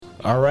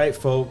All right,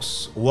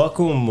 folks.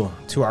 Welcome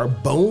to our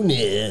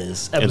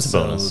bonus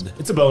episode.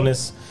 It's a bonus. It's a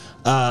bonus.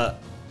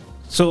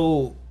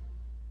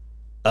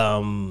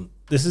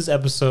 This is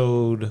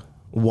episode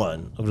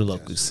 1 of the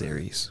Loki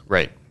series.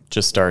 Right.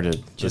 Just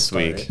started this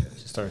week.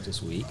 Just started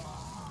this week.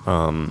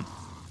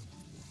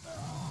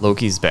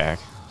 Loki's back.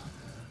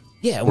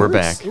 Yeah, We're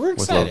back We're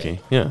with excited.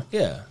 Loki. Yeah.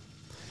 Yeah.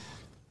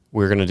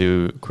 We're going to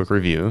do a quick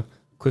review.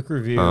 Quick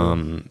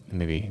review.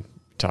 Maybe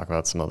talk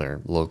about some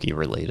other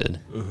Loki-related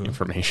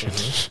information.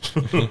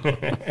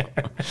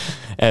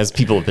 As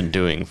people have been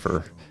doing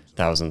for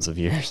thousands of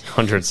years.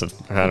 Hundreds or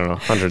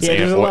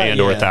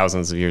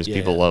thousands of years. Yeah.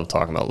 People love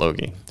talking about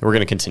Loki. We're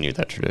going to continue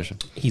that tradition.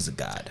 He's a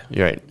god,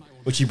 You're right.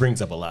 which he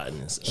brings up a lot in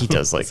this. He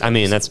does like, I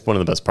mean, that's one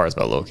of the best parts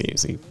about Loki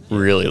is he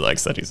really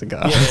likes that he's a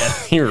god. Yeah.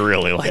 He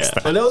really likes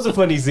that. And that was a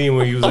funny scene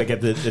where he was like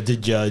at the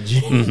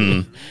judge.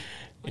 And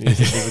he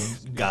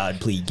said, God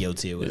plead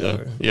guilty or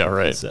whatever. Yeah,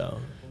 right. So,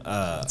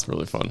 It's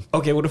really fun.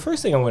 okay, well, the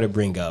first thing I want to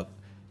bring up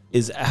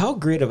is how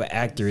great of an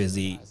actor is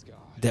he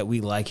that we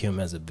like him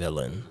as a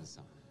villain?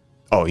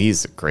 Oh,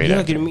 he's a great You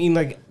know actor. what I mean?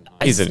 Like,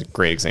 He's a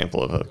great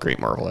example of a great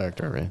Marvel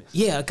actor, right?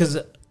 yeah, because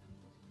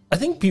I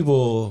think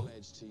people,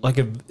 like,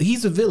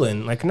 he's a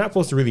villain. Like, you're not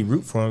supposed to really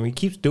root for him. He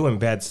keeps doing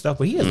bad stuff,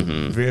 but he has a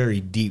very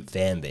deep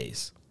fan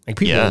base. Like,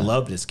 people Yeah.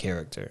 love this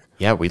character.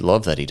 Yeah, we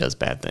love that he does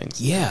bad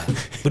things. Yeah,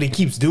 but he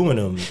keeps doing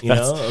them, you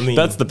know? I mean,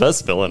 That's the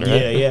best villain, right?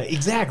 yeah,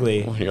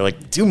 exactly. You're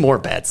like, do more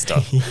bad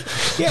stuff.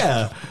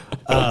 Yeah.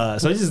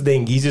 So I just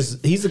think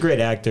he's a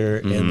great actor.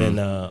 And then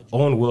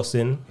Owen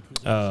Wilson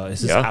is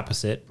his Yeah.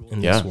 opposite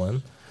in Yeah. this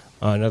one.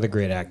 Another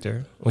great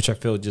actor, which I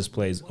feel just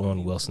plays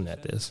Owen Wilson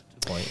at this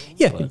point.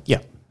 Yeah, But, yeah.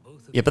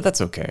 Yeah, but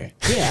that's okay.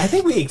 yeah, I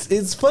think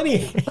it's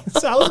funny.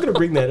 So I was going to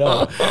bring that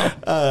up.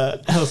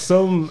 How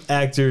some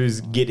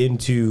actors get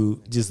into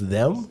just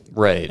them.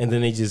 Right. And then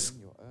they just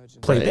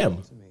play Right. them.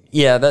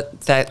 Yeah,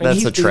 that's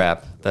he's- a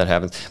trap that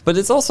happens. But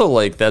it's also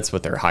like that's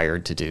what they're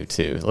hired to do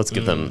too. Let's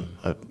give them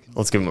a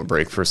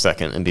break for a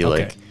second and be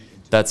like,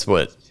 that's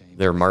what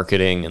they're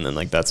marketing, and then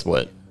like that's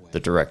what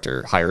the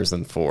director hires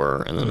them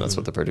for, and then that's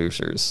what the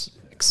producers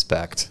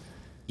expect.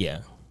 Yeah.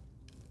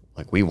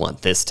 Like, we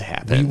want this to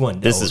happen. We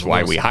want this Owen is why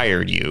we Wilson.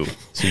 hired you.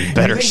 So you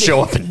better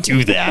show up and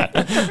do that.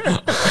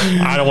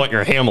 I don't want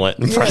your Hamlet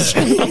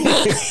impression. You know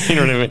what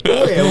I mean?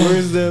 Oh,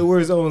 yeah,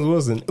 where's Owen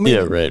Wilson? I mean,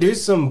 Yeah, right.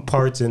 There's some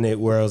parts in it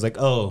where I was like,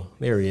 oh,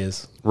 there he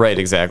is. Right,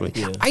 exactly.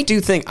 I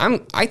do think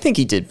I think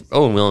he did.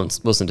 Owen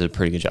Wilson did a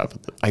pretty good job.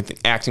 I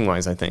think acting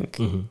wise, I think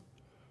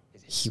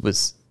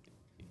he's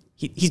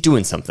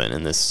doing something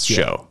in this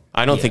show.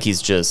 I don't think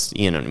he's just,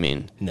 you know what I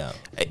mean. No.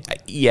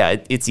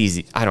 It's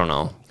easy. I don't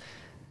know.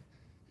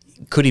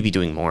 Could he be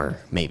doing more?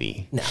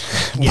 Maybe. No.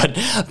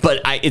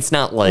 But it's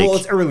not like. Well,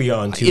 it's early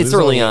on, too. It's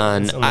early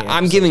on. it's only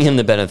I'm giving him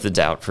the benefit of the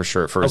doubt for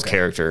sure for his Okay.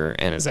 character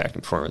and his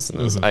acting performance in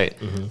this. I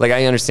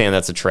understand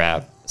that's a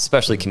trap.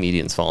 Especially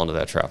comedians fall into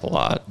that trap a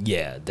lot.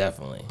 Yeah,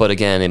 definitely. But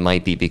again, it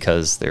might be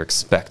because they're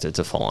expected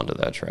to fall into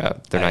that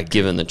trap. They're not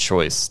given the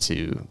choice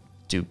to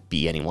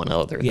be anyone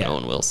other than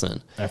Owen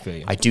Wilson. I feel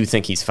you. I do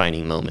think he's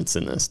finding moments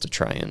in this to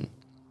try and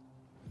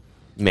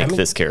make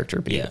this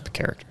character be a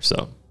character.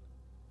 So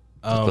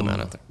just putting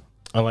that out there.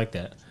 I like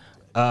that.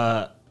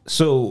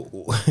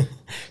 So,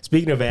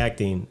 speaking of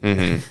acting,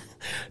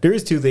 there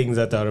is 2 things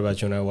I thought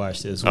about you when I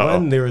watched this.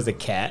 One, there was a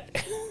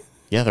cat.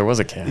 Yeah, there was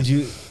a cat.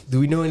 Do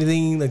we know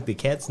anything like the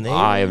cat's name?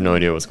 I have no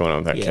idea what's going on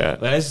with that Yeah, cat.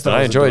 but I just But thought I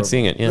it was enjoyed adorable.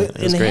 seeing it. Yeah, But-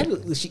 it was and they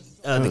great.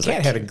 the was a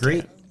cat had a cute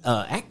great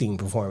acting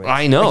performance.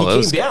 I know. Like, he it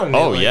was, came down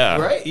and like, yeah.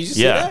 right? You just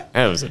see yeah. that?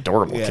 And it was an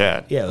adorable Yeah.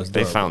 cat. Yeah, it was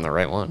They adorable. found the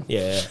right one.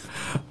 Yeah.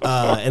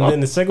 And then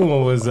the second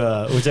one was,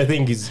 which I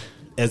think is,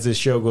 as this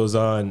show goes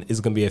on, is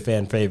going to be a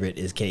fan favorite,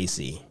 is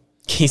Casey.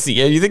 Casey,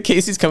 yeah, you think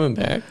Casey's coming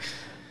back?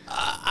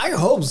 I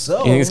hope so.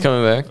 You think he's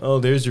coming back? Oh,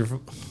 there's your...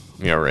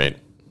 Yeah, right.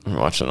 I'm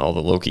watching all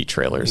the Loki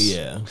trailers.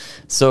 Yeah.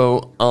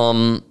 So,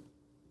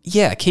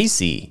 yeah,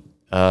 Casey,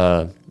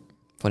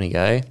 funny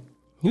guy.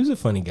 He was a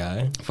funny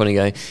guy. Funny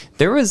guy.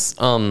 There was,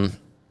 no,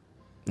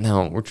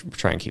 we're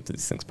trying to keep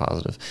these things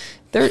positive.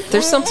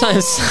 There's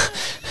sometimes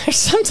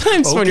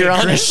when you're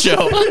on a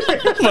show,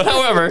 but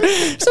however,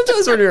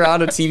 sometimes when you're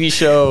on a TV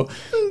show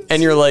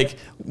and you're like,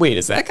 wait,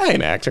 is that guy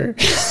an actor?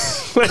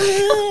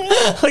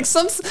 like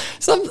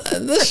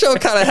this show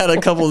kind of had a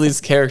couple of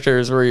these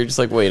characters where you're just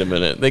like, wait a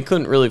minute, they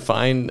couldn't really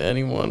find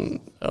anyone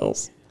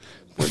else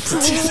to do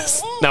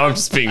this. Now I'm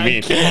just being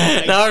mean.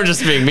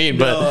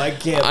 But No, I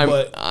can't,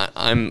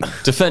 I'm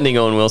defending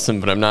Owen Wilson,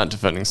 but I'm not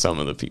defending some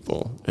of the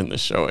people in this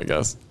show, I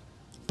guess.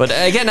 But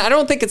again, I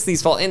don't think it's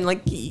these fault, and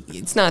like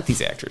it's not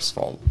these actors'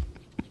 fault.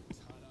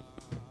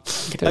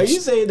 Are you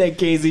saying that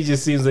Casey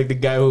just seems like the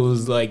guy who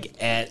was like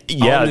on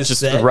the just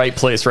set the right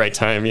place, right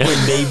time. Yeah,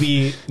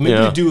 maybe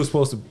Yeah. the dude was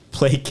supposed to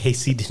play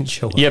Casey didn't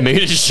show up. yeah,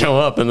 maybe just show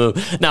up. No,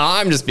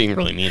 I'm just being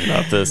really mean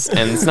about this,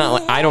 and it's not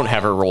like I don't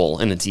have a role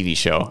in the TV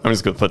show. I'm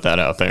just gonna put that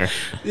out there.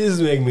 This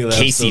is making me laugh.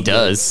 Casey so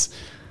does.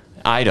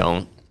 I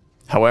don't.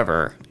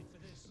 However,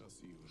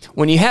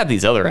 when you have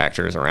these other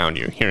actors around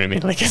you, you know what I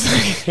mean? Like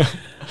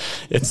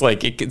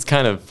it's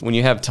kind of when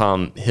you have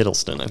Tom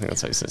Hiddleston. I think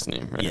that's how he says his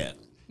name, right? Yeah.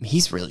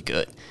 He's really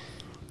good.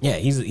 Yeah,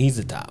 he's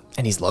the top.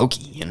 And he's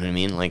Loki, you know what I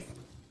mean? Like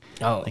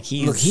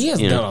He has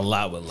done a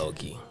lot with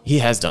Loki. He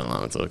has done a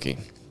lot with Loki.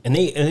 And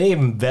they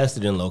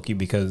invested in Loki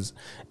because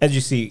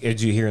as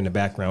you hear in the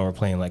background, we're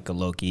playing like a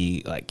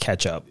Loki like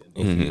catch up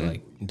if you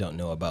like don't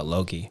know about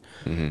Loki.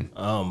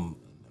 And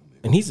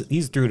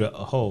he's through the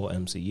whole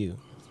MCU.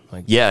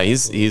 Like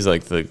he's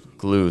like the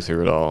glue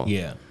through it all.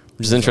 Yeah.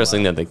 Which is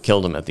interesting that they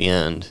killed him at the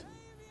end.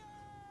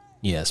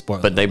 Yeah,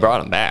 spoiler. But they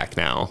brought him back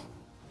now.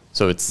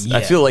 So it's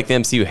I feel like the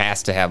MCU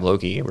has to have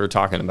Loki. We were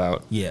talking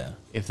about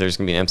if there's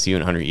going to be an MCU in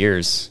 100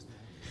 years.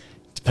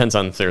 Depends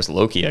on if there's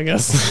Loki, I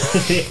guess.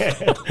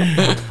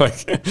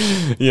 Like,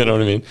 you know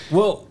what I mean?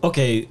 Well,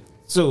 okay.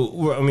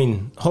 So, I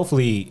mean,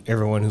 hopefully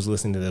everyone who's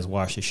listening to this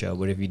watched the show,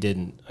 but if you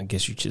didn't, I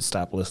guess you should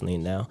stop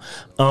listening now.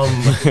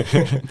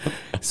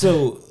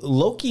 So,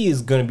 Loki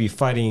is going to be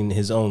fighting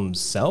his own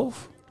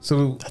self.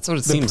 So, that's what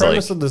it seems like. The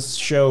premise of this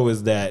show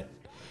is that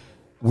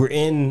we're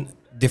in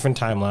different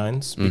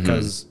timelines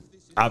because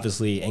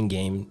obviously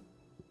Endgame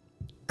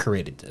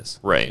created this.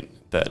 Right.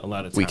 That a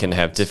lot of we can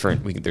have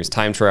different, there's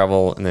time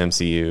travel in the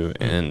MCU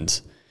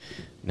and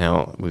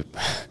now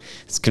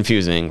it's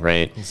confusing,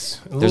 right?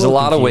 There's a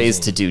lot of ways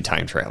to do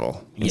time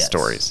travel in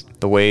stories.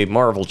 The way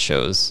Marvel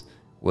chose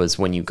was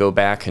when you go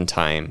back in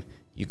time,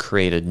 you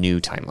create a new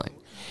timeline.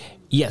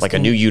 Yes. Like a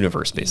new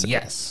universe, basically.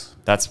 Yes.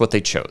 That's what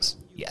they chose.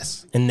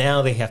 Yes. And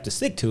now they have to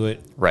stick to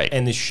it. Right.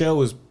 And the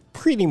show is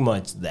pretty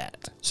much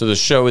that. So the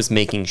show is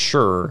making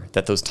sure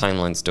that those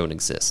timelines don't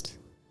exist.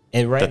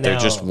 And right that now, they're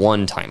just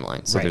one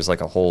timeline. So right. there's like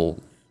a whole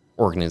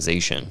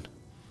organization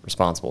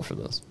responsible for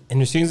those. And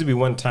there seems to be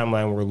one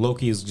timeline where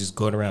Loki is just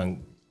going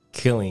around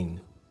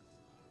killing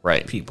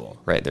people.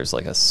 Right. There's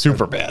like a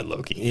super bad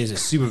Loki. It is a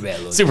super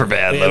bad Loki. Super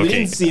bad Loki. We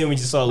didn't see him. We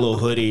just saw a little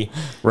hoodie.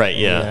 Right.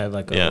 Yeah. He had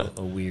like a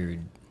weird.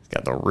 He's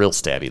got the real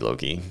stabby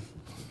Loki.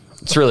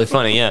 It's really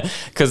funny. Yeah.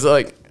 Because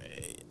like,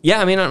 yeah,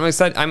 I mean, I'm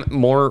excited. I'm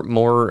more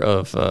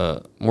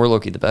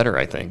Loki the better,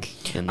 I think.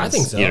 I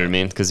think so. You know what I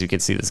mean? Because you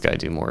could see this guy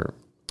do more.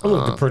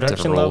 The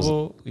production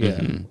level.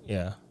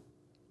 Yeah.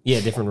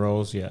 Yeah. Different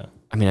roles. Yeah.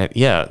 I mean, I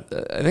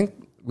think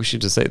we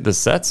should just say the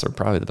sets are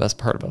probably the best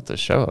part about this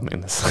show. I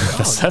mean, the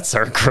sets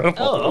are incredible.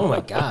 Oh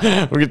my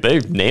God.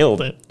 They've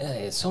nailed it. Yeah,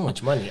 it's so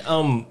much money.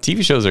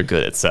 TV shows are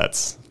good at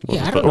sets.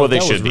 I don't know if they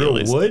should be, at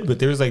least. Wood, but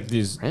there's like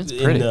this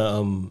in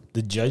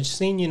the judge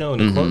scene, in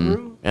the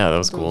courtroom. Yeah, that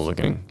was cool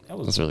looking. That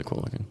was really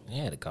cool looking.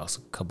 Yeah, it cost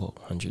a couple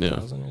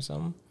 $100,000 or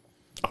something.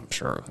 I'm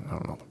sure. I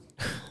don't know.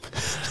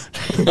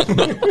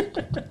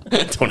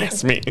 Don't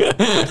ask me. It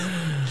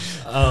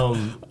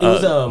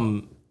was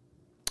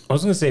I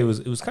was gonna say it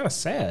was kind of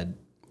sad.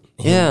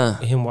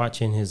 Him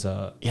watching his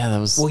that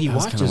was. Well, he that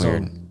watched his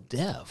own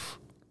death.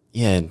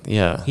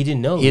 Yeah. He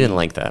didn't know. He didn't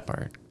like that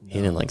part. No. He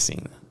didn't like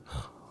seeing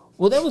that.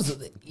 Well, that was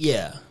Well,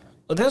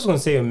 that's what I was gonna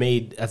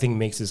say. I think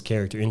makes his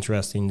character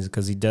interesting is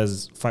because he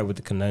does fight with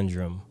the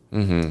conundrum.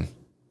 Mm-hmm.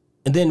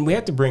 And then we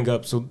have to bring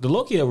up the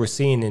Loki that we're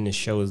seeing in this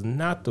show is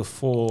not the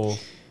full.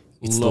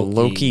 It's the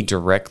Loki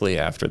directly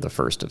after the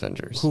first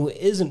Avengers, who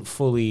isn't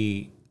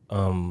fully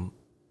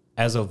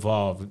as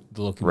evolved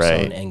the Loki we saw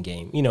in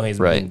Endgame. He's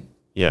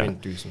been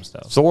through some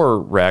stuff. Thor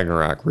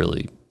Ragnarok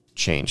really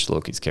changed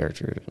Loki's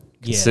character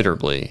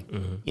considerably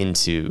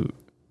into.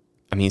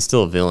 I mean, he's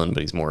still a villain, but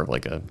he's more of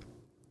like a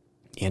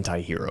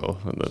anti-hero.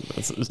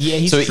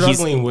 He's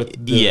struggling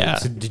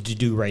to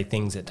do right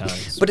things at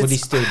times, but he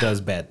still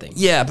does bad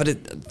things. Yeah, but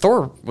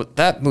Thor,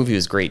 that movie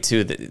was great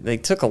too. They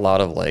took a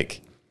lot of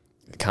like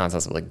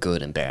concepts of like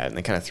good and bad, and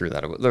they kind of threw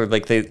that away.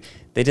 Like they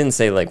didn't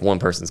say like one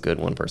person's good,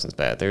 one person's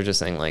bad. They were just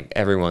saying like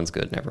everyone's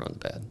good and everyone's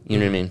bad. You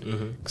know what I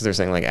mean? Because they're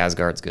saying like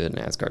Asgard's good and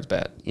Asgard's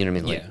bad. You know what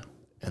I mean? Like,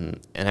 and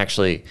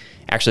actually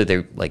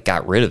they like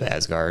got rid of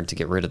Asgard to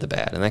get rid of the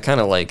bad, and that kind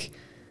of like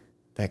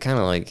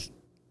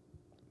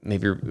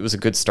maybe it was a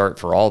good start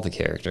for all the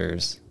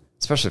characters,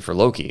 especially for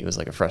Loki. It was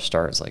like a fresh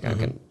start. It's like I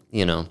can,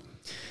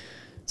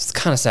 It's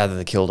kind of sad that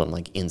they killed him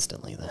like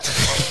instantly then.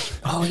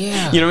 Oh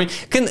yeah. You know what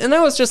I mean? And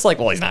that was just like,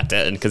 well, he's not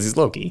dead because he's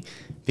Loki.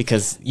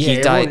 Because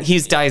he died. He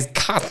dies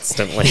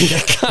constantly.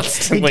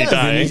 Constantly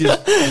dying.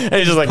 And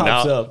he's just like,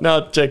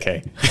 no,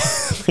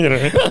 JK. You know what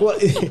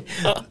I mean?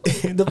 Well,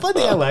 the fun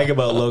thing I like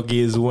about Loki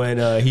is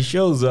when he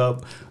shows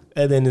up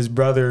and then his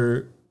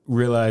brother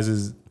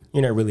realizes,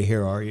 you're not really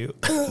here, are you?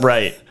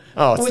 Right.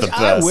 Oh, it's Which the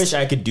best. I wish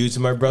I could do to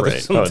my brother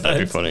sometimes. Oh,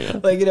 that'd be funny.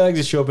 Yeah. Like, I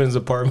just show up in his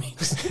apartment.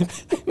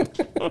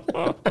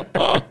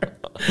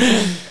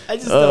 I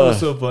just thought it was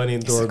so funny.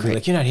 And Thor would be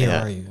like, you're not here,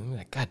 are you? I'm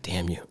like, God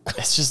damn you.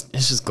 It's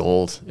just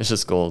gold. It's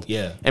just gold.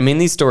 Yeah. I mean,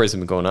 these stories have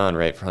been going on,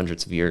 right, for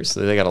hundreds of years. So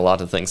they got a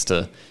lot of things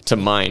to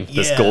mine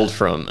this gold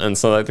from. And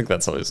so I think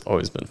that's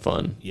always been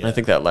fun. Yeah. And I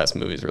think that last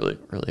movie is really,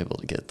 really able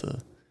to get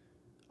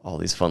all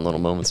these fun little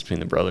moments between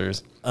the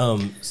brothers.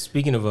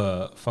 Speaking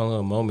of fun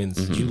little moments,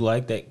 did you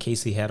like that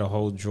Casey had a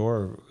whole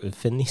drawer of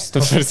Infinity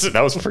Stones?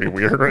 That was pretty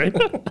weird, right?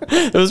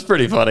 It was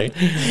pretty funny.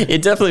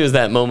 It definitely was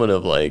that moment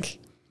of like,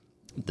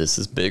 this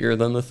is bigger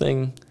than the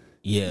thing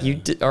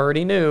you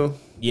already knew.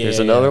 There's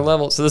another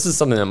level. So this is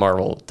something that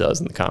Marvel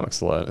does in the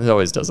comics a lot. It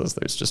always does this.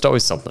 There's just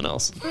always something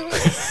else.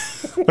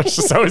 There's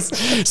just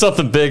always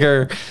something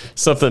bigger,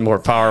 something more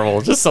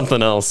powerful, just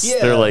something else.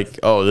 Yeah. They're like,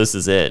 oh, this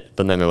is it.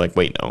 But then they're like,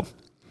 wait, no.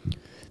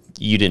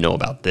 You didn't know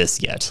about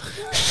this yet.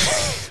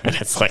 And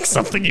it's like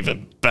something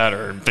even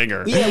better and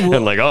bigger. Yeah, well,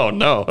 and like, oh,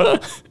 no.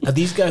 Are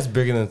these guys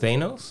bigger than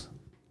Thanos?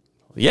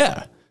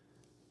 Yeah.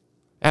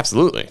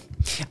 Absolutely.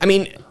 I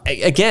mean,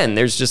 again,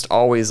 there's just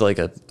always like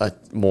a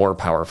more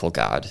powerful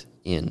god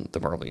in the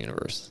Marvel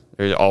universe.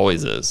 There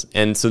always is.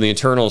 And so the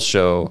Eternals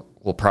show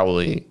will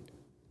probably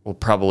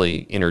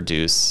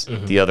introduce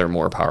the other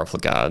more powerful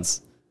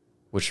gods,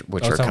 which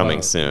are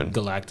coming soon.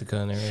 Galactica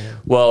and everything.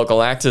 Well,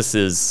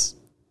 Galactus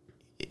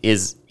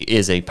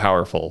is a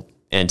powerful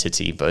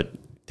entity, but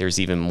there's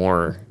even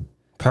more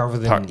Powerful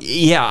than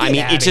yeah, I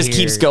mean, outta it just here.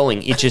 keeps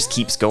going. It just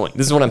keeps going.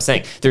 This is what I'm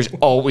saying. There's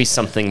always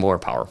something more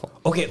powerful.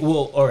 Okay,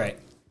 well, all right.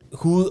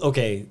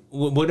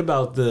 What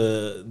about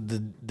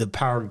the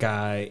power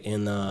guy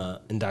in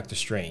Doctor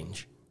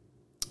Strange?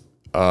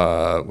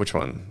 Which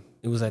one?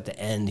 It was at the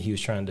end. He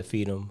was trying to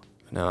defeat him.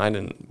 No, I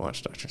didn't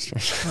watch Doctor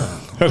Strange.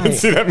 I didn't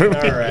see that movie.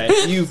 All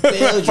right, you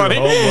failed your Funny?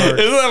 homework.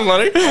 Isn't that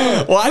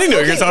funny? Well, I didn't know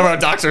you were talking about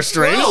Doctor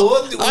Strange.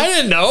 Wow, I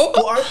didn't know.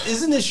 Well,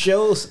 isn't this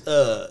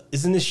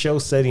show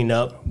setting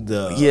up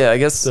the Yeah, I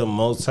guess the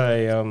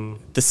multi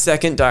the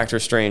second Doctor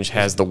Strange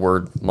has the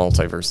word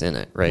multiverse in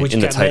it, right? which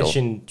in the got title.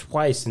 mentioned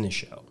twice in the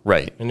show,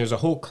 Right. and there's a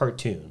whole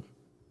cartoon.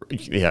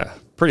 Yeah.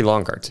 Pretty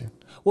long cartoon.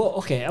 Well,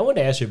 okay, I want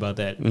to ask you about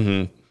that.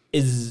 Mm-hmm.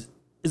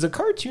 Is a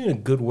cartoon a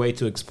good way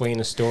to explain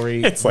a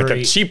story? It's like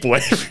a cheap way.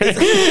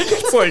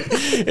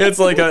 it's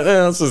like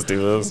let's just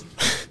do this.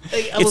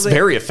 It's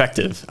very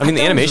effective. I mean,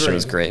 the animation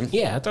was great.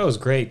 Yeah, I thought it was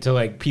great to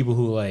like people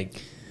who like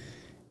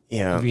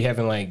Yeah. if you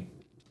having like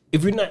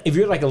if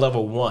you're like a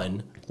level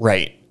 1.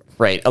 Right.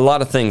 A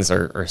lot of things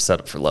are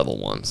set up for level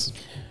 1s.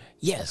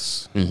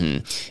 Yes.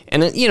 And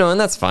and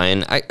that's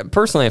fine. I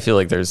personally feel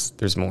like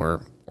there's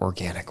more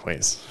organic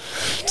ways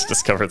to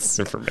discover this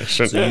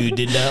information. So you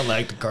did not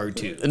like the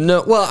cartoon?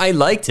 No, well, I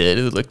liked it.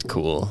 It looked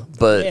cool,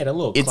 but Yeah, the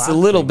little it's clock a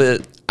little thing.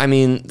 bit. I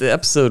mean, the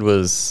episode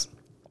was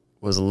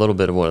a little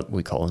bit of what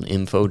we call an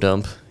info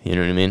dump. You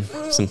know what I mean?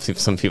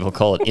 Some people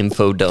call it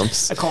info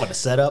dumps. I call it a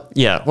setup.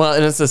 Yeah, well,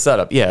 and it's a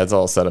setup. Yeah, it's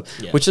all set up.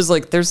 Yeah. Which is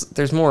like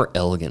there's more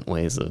elegant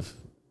ways of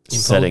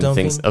setting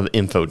dumping? things of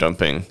info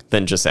dumping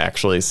than just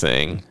actually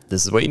saying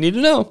this is what you need to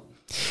know.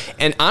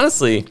 And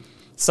honestly,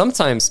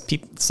 sometimes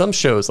some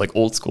shows, like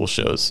old school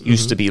shows,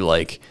 used to be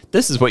like,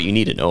 this is what you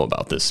need to know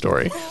about this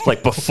story.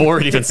 Like before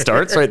it even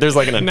starts, right? There's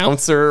like an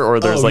announcer or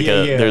there's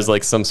there's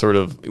like some sort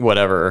of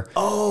whatever.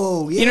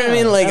 Oh, yeah. You know what I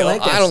mean? Like,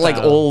 that I don't like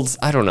style. old,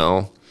 I don't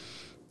know.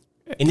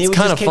 And they It's would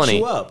kind just of catch funny.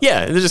 you up.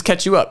 Yeah, they just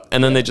catch you up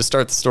and then they just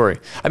start the story.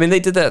 I mean, they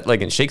did that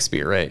like in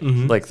Shakespeare, right?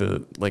 Like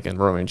in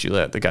Romeo and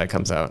Juliet, the guy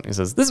comes out and he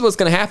says, this is what's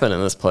going to happen in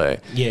this play.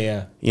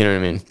 Yeah. You know what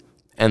I mean?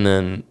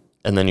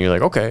 And then you're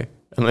like, okay.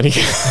 And then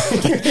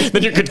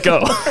then you're good to go.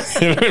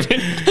 You know what I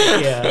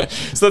mean? Yeah.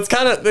 So it's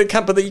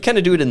but you kind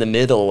of do it in the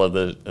middle of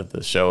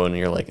the show, and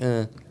you're like,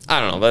 I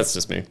don't know. That's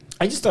just me.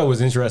 I just thought it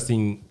was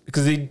interesting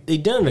because they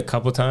done it a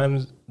couple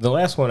times. The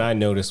last one I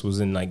noticed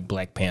was in like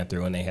Black Panther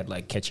when they had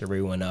like catch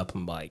everyone up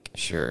and like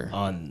Sure.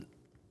 on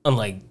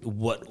like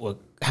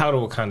how the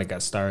Wakanda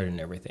got started and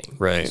everything.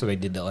 Right. So they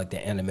did the, like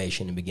the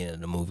animation in the beginning of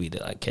the movie to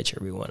like catch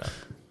everyone up.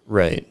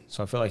 Right.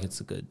 So I feel like it's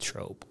a good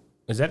trope.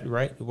 Is that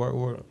right?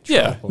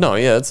 Yeah. No.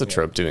 Yeah. It's a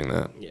trope doing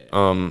that. Yeah.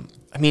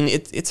 I mean,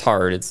 it's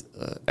hard. It's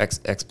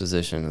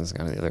exposition is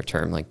kind of the other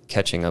term, like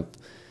catching up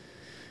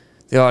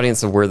the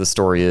audience of where the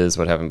story is,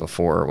 what happened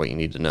before, what you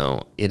need to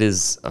know. It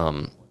is.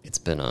 It's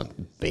been a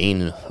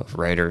bane of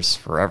writers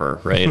forever,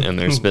 right? And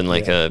there's been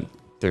like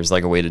there's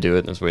like a way to do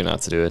it. There's a way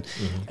not to do it.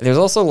 And there's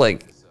also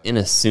like an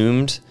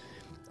assumed.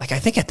 Like I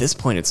think at this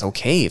point it's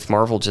okay if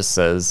Marvel just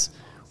says,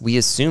 we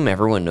assume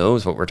everyone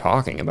knows what we're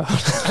talking about. I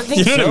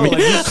think You know so. what I mean?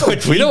 Like, you're so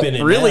Like, we deep don't in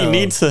it really now.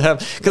 need to have,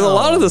 because a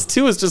lot of this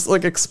too is just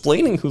like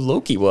explaining who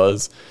Loki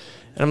was.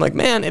 And I'm like,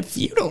 man, if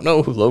you don't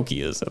know who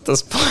Loki is at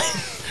this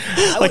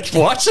point, like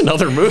watch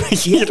another movie.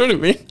 You know what I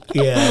mean?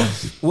 Yeah.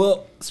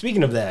 Well,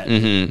 speaking of that,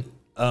 Mm-hmm.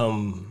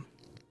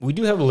 We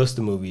do have a list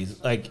of movies.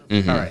 Like,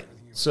 Mm-hmm. all right,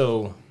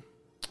 so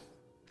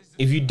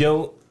if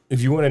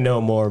you want to know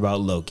more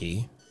about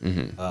Loki,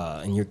 Mm-hmm.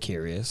 and you're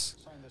curious,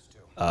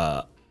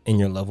 in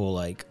your level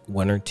like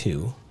 1 or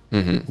 2,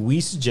 Mm-hmm. we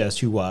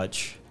suggest you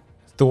watch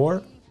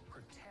Thor,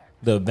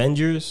 The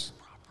Avengers,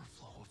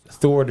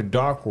 Thor: The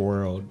Dark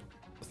World,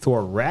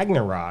 Thor: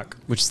 Ragnarok,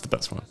 Which is the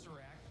best one?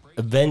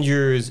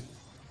 Avengers: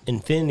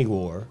 Infinity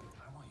War,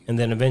 and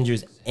then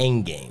Avengers: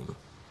 Endgame.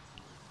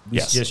 We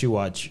Yes. suggest you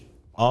watch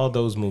all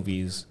those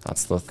movies.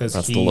 That's the Because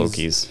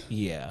Lokis.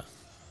 Yeah.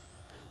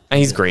 And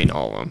he's great in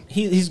all of them.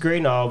 He's great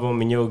in all of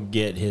them, and you'll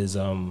get his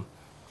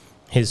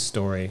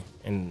story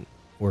and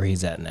where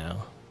he's at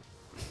now.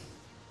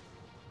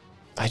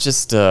 I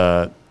just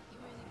I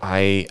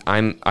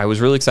was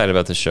really excited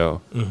about this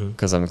show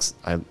because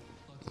I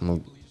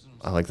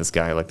like this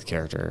guy, I like the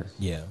character.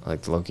 Yeah. I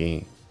like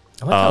Loki.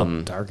 I like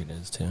how dark it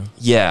is too.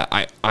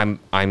 Yeah, I'm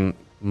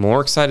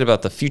more excited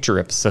about the future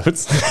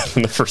episodes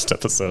than the first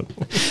episode.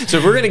 So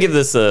if we're gonna give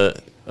this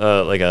a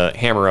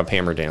hammer up,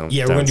 hammer down.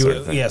 Yeah, we're gonna do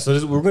it. Yeah,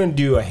 so we're gonna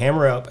do a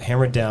hammer up,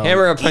 hammer down.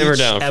 Hammer up, hammer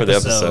down for the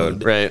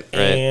episode. Right.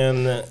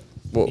 And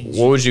what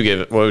would you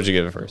give it? What would you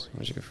give it first?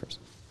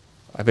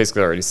 I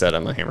basically already said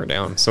I'm a hammer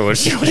down. So what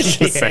are you gonna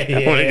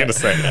say? What are you gonna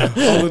say?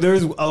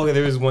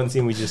 There was one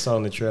scene we just saw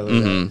in the trailer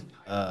that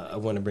I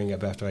want to bring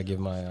up after I give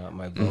my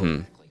my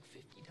vote.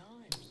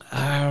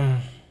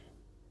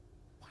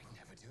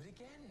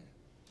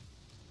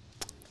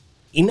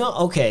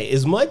 Okay,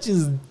 as much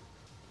as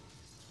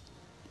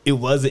it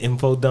was an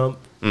info dump,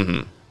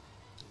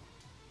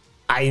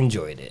 I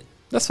enjoyed it.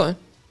 That's fine.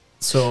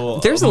 So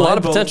there's a lot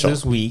of potential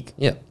this week.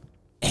 Yeah,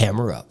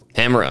 hammer up.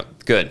 Hammer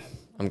up. Good.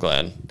 I'm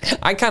glad.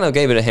 I kind of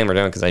gave it a hammer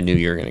down because I knew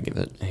you were going to give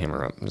it a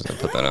hammer up. I'm just going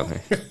to put that out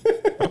there.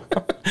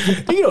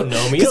 You don't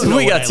know me. Because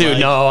we got two. Like.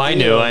 No, I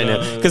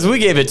knew. Because we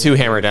gave it 2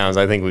 hammer downs.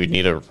 I think we'd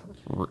need to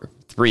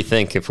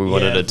rethink if we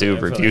wanted to do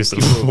reviews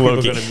like of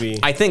Loki.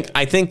 I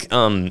think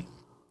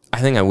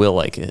I will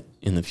like it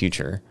in the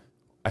future.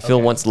 I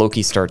feel once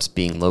Loki starts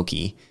being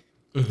Loki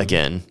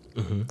again.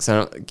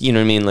 So you know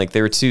what I mean? Like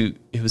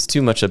it was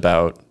too much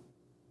about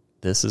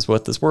this is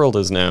what this world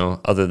is now,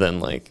 other than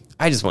like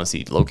I just want to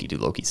see Loki do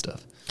Loki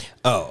stuff.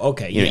 Oh,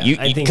 okay. You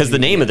know, because the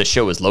name of the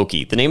show is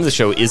Loki. The name of the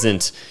show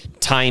isn't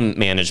Time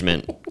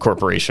Management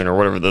Corporation or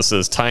whatever this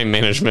is. Time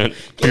Management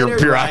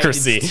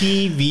Bureaucracy. Right,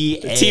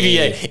 TVA.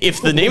 TVA.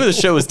 If the name of the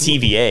show is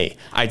TVA,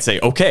 I'd say,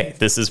 okay,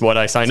 this is what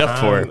I signed up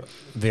for.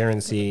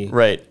 Variancy.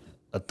 Right.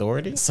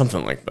 Authority?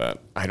 Something like that.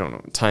 I don't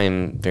know.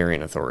 Time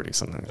Variant Authority,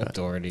 something like that.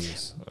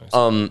 Authorities.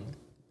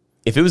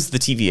 If it was the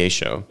TVA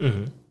show,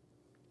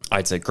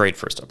 I'd say great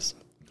first episode.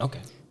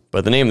 Okay.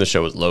 But the name of the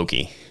show was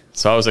Loki.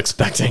 So I was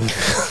expecting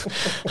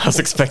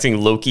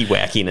Loki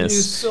wackiness. You're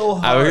so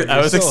hard. I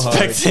was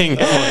expecting,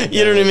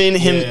 you know what I mean?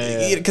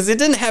 Him, because it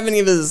didn't have any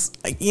of his,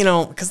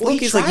 because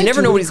Loki's like, you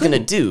never know what he's going to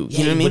do. You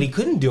know what I mean? But he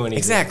couldn't do anything.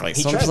 Exactly.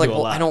 So I'm just like,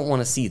 well, I don't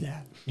want to see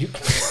that.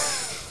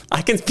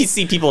 I can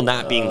see people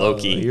not being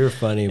Loki. You're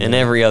funny, man. In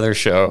every other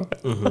show.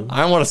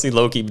 I want to see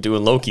Loki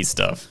doing Loki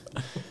stuff.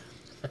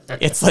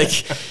 It's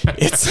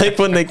like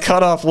when they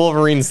cut off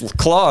Wolverine's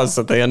claws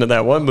at the end of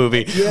that one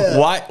movie. Yeah.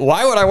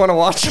 Why would I want to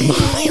watch a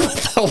movie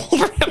with the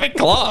Wolverine having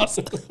claws?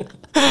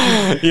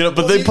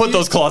 But they put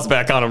those claws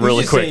back on him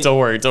really quick. Don't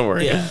worry.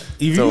 Yeah.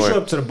 If you show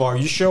up to the bar,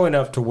 you're showing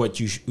up to what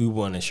you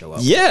want to show up.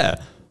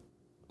 Yeah.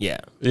 Yeah.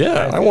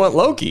 Yeah. I want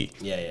Loki.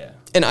 Yeah.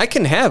 And I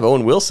can have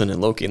Owen Wilson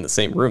and Loki in the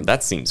same room.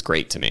 That seems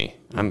great to me.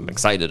 I'm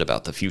excited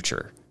about the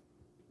future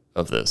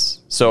of this.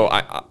 So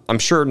I'm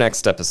sure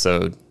next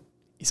episode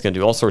he's going to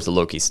do all sorts of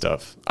Loki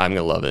stuff. I'm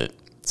going to love it.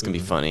 It's going to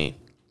be funny.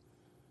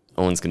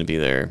 Owen's going to be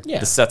there. Yeah.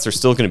 The sets are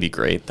still going to be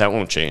great. That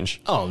won't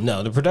change. Oh,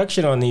 no. The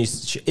production on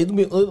these, it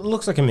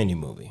looks like a mini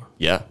movie.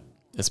 Yeah.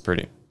 It's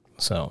pretty.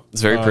 So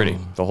it's very pretty.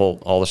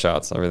 All the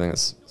shots, everything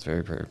is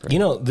very, very pretty.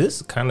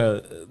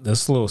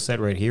 This little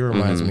set right here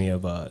reminds me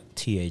of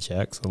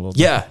THX a little bit.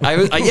 Yeah.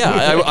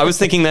 I was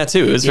thinking that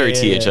too. It was very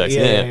THX.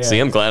 Yeah. See,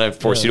 I'm glad I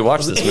forced you to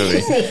watch this movie.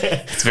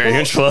 It's a very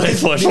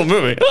influential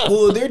movie.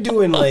 Well, they're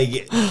doing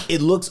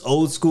it looks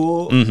old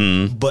school,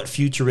 but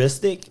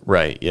futuristic.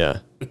 Right. Yeah.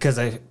 Because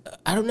I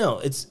don't know.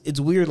 It's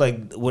weird.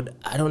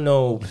 I don't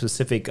know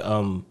specific.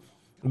 I'd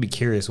be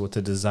curious what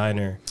the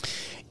designer.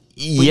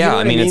 Yeah,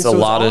 I mean, it's a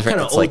lot of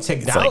kind of old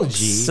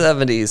technology. It's like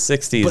 70s,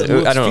 60s,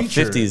 I don't know,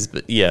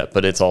 50s,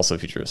 but it's also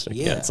futuristic.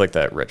 Yeah, it's like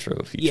that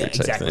retro future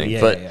type thing.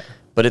 Yeah,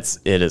 but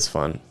it is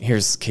fun.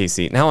 Here's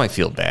Casey. Now I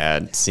feel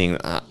bad seeing.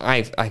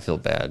 I feel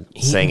bad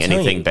saying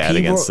anything bad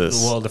against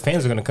this. Well, the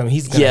fans are going to come.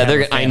 He's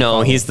gonna I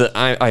know. He's the.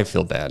 I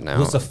feel bad now.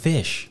 What's a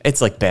fish?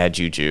 It's like bad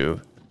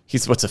juju.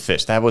 What's a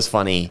fish? That was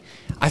funny.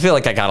 I feel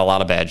like I got a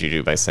lot of bad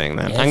juju by saying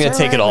that. I'm going to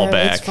take it all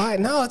back. It's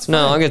fine. No, it's fine.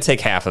 No, I'm going to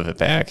take half of it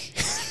back.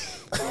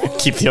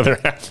 Keep the other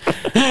half.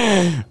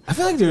 I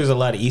feel like there's a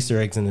lot of Easter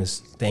eggs in this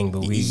thing,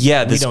 but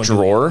this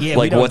drawer.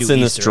 What's in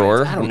this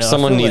drawer?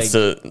 Someone needs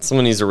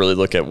to really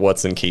look at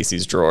what's in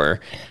Casey's drawer.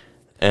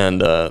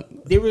 And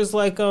there was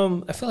I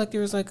feel like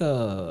there was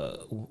a.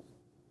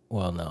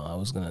 Well, no, I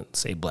was gonna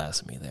say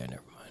blasphemy there.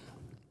 Never mind.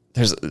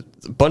 There's a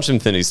bunch of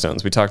Infinity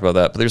Stones. We talked about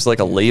that, but there's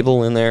a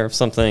label in there of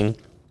something.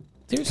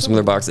 There's some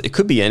other box. It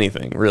could be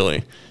anything,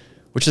 really,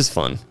 which is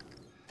fun.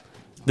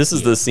 This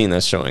is the scene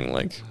that's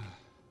showing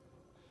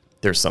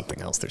there's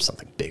something else. There's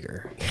something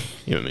bigger.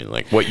 You know what I mean?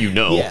 Like what you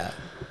know. Yeah.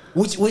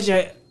 Which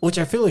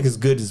I feel like is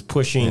good is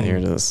pushing. Yeah, here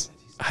it is.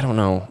 I don't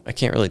know. I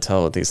can't really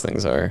tell what these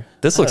things are.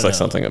 This looks like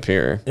something up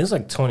here. It's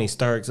like Tony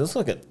Stark's. This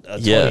looks like a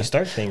Tony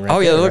Stark thing, right? Oh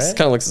yeah, it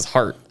kind of looks his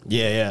heart.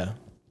 Yeah.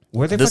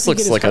 This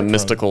looks like a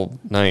mystical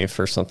knife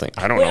or something.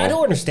 I don't know. I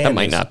don't understand. That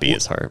might not be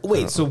his heart.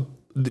 Wait, so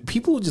the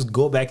people just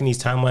go back in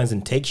these timelines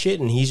and take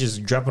shit, and he's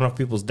just dropping off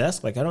people's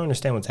desks? I don't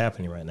understand what's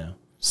happening right now.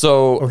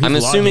 So I'm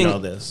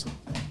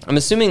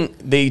assuming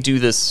they do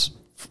this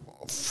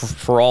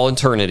for all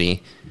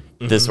eternity.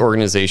 This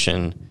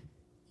organization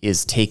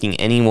is taking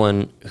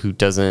anyone who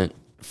doesn't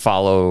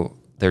follow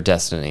their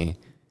destiny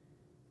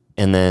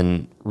and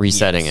then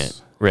resetting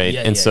it,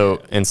 right?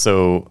 So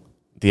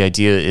the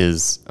idea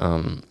is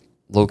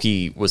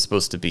Loki was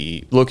supposed to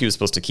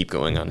keep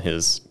going on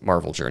his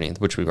Marvel journey,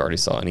 which we've already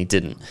saw, and he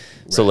didn't.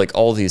 Right. So like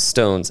all these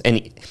stones,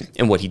 and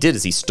what he did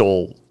is he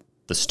stole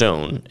the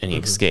stone and he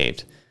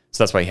escaped.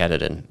 So that's why he had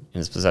it in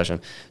his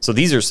possession. So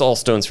these are all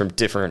stones from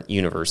different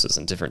universes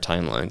and different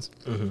timelines,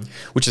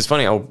 which is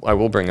funny. I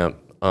will bring up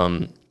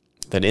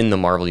that in the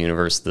Marvel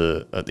universe,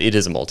 it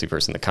is a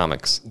multiverse in the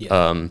comics.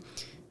 Yeah.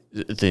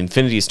 The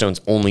Infinity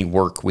Stones only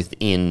work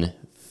within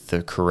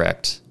the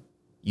correct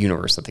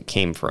universe that they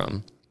came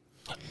from.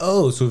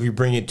 Oh, so if you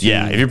bring it to...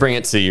 if you bring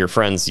it to your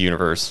friend's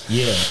universe.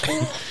 Yeah.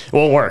 It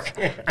won't work.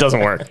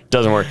 Doesn't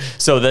work.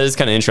 So that is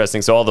kind of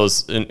interesting. So all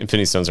those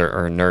Infinity Stones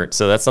are inert.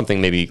 So that's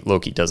something maybe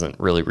Loki doesn't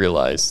really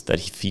realize,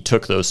 that if he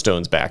took those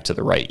stones back to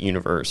the right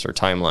universe or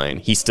timeline,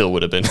 he still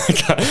would have been...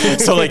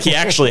 So like he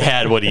actually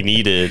had what he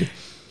needed.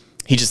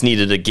 He just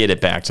needed to get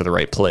it back to the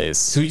right place.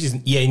 So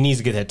he needs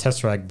to get that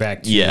Tesseract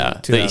back to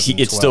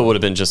it still would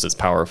have been just as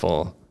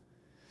powerful.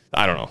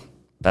 I don't know.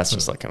 That's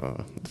just like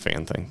a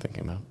fan thing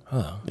thinking about.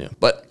 Oh. Yeah.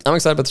 But I'm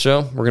excited about the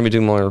show. We're going to be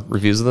doing more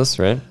reviews of this,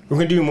 right? We're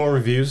going to do more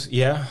reviews,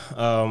 yeah.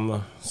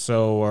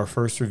 So our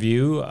first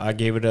review, I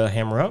gave it a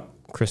hammer up.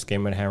 Chris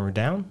gave it a hammer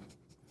down.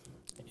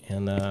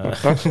 And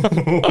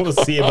we'll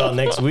see about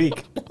next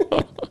week.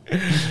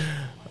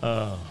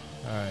 All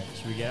right.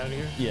 Should we get out of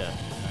here? Yeah.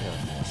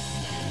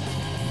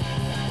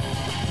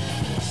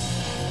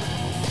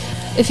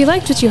 If you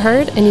liked what you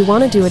heard and you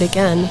want to do it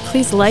again,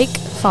 please like,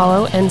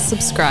 follow, and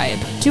subscribe.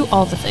 Do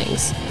all the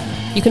things.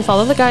 You can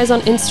follow the guys on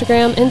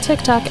Instagram and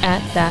TikTok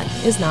at That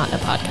Is Not a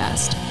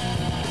Podcast.